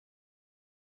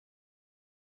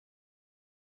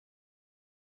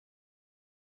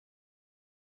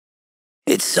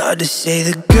It's hard to say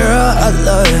the girl I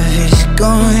love is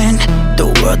gone. The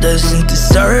world doesn't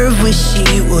deserve what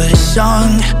she was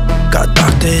sung. Got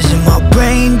doctors in my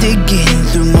brain digging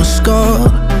through my skull,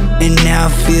 and now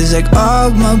it feels like all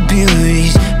my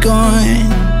beauty's gone.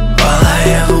 All I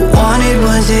ever wanted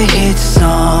was a hit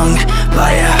song.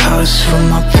 Buy a house for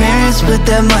my parents, but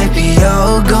that might be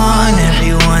all gone.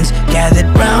 Everyone's gathered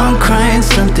round crying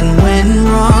something went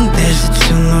wrong. There's a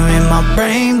tumor in my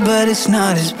brain, but it's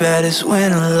not as bad as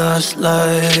when I lost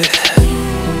life.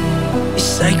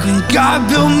 It's like when God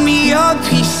built me up,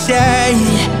 he said,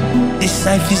 this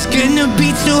life is gonna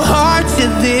be too hard to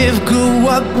live. Grew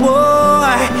up poor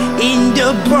in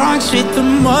the Bronx with a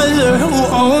mother who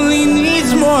only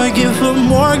needs more. Give her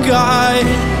more, God.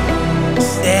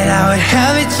 Said I would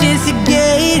have a chance to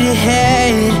get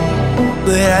ahead,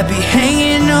 but I'd be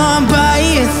hanging on by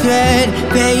a thread.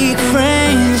 Fake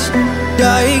friends,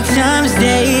 dark times,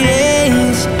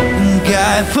 days, and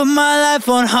God put my life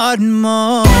on hard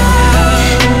mode.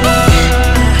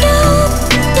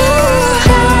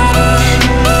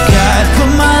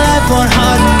 Put my life on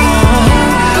hard mode.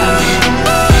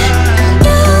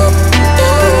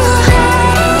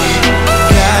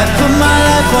 God put my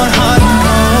life on hard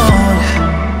mode.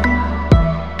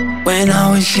 When I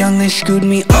was young, they screwed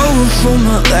me over for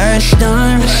my last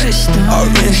time. I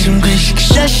ran some good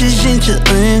successes into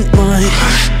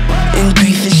landmines, and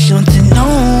grief is something no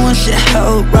one wants to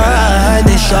help ride.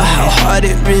 They saw how hard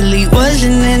it really was,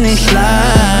 and then they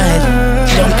slide.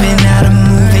 Jumping out of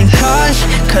moving cars,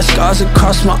 cut scars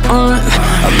across my arm.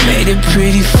 I made it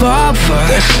pretty far, but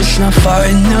that's just not far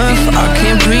enough. I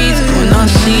can't breathe when I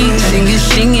see singers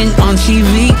singing on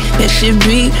TV. That should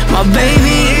be my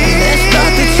baby. That's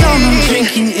about the time I'm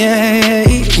drinking, yeah.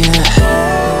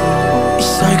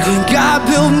 It's like when God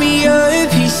built me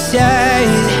up, he said,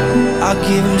 I'll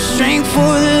give him strength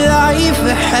for the life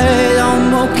ahead.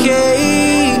 I'm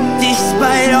okay,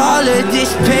 despite all of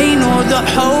this pain or the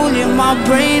hole in my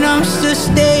brain, I'm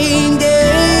sustained,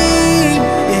 yeah.